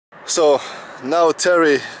So now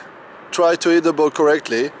Terry, try to hit the ball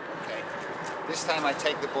correctly. Okay. This time I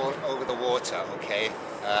take the ball over the water, okay?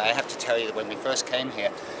 I have to tell you that when we first came here,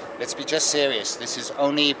 let's be just serious. This is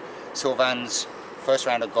only Sylvain's first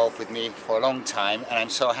round of golf with me for a long time, and I'm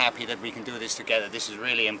so happy that we can do this together. This is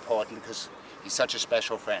really important because he's such a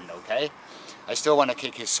special friend, okay? I still want to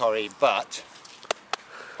kick his sorry butt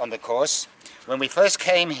on the course. When we first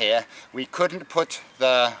came here, we couldn't put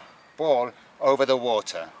the ball over the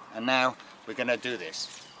water, and now we're going to do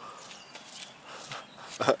this.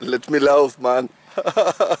 Let me laugh, man.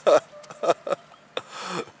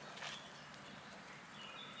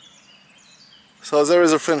 So there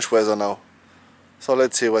is a French weather now. So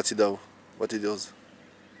let's see what he does.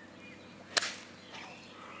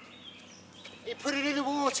 He put it in the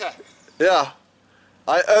water. Yeah.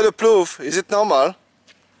 I heard a proof. Is it normal?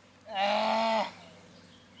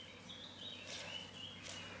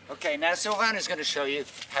 Okay, now Sylvain is going to show you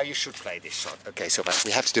how you should play this shot. Okay, Sylvain,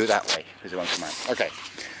 we have to do it that way because it won't come out. Okay,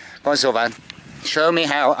 come on, Sylvain. Show me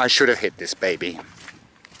how I should have hit this baby.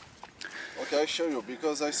 Okay, I'll show you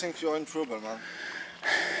because I think you're in trouble, man.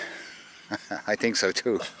 I think so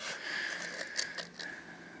too.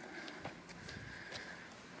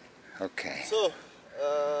 Okay. So,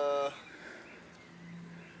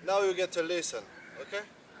 now you get a lesson, okay?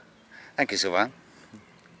 Thank you, Sylvain.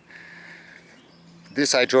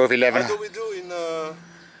 This I drove 11. How do we do in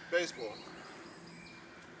baseball?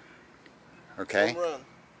 Okay. Home run.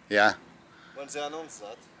 Yeah. When they announce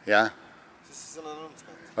that. Yeah. This is an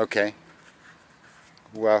announcement. Okay.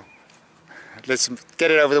 Well, let's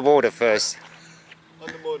get it over the water first. On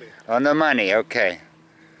the money. On the money, okay.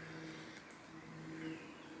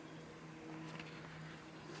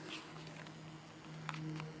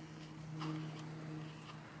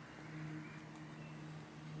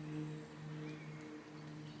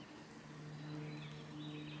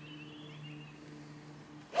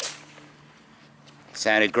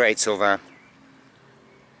 Sounded great, Sylvain.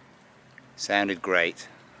 Sounded great.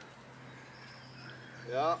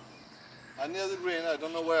 Yeah. I near the green, I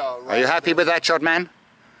don't know where. Are you happy with that shot, man?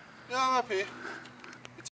 Yeah, I'm happy.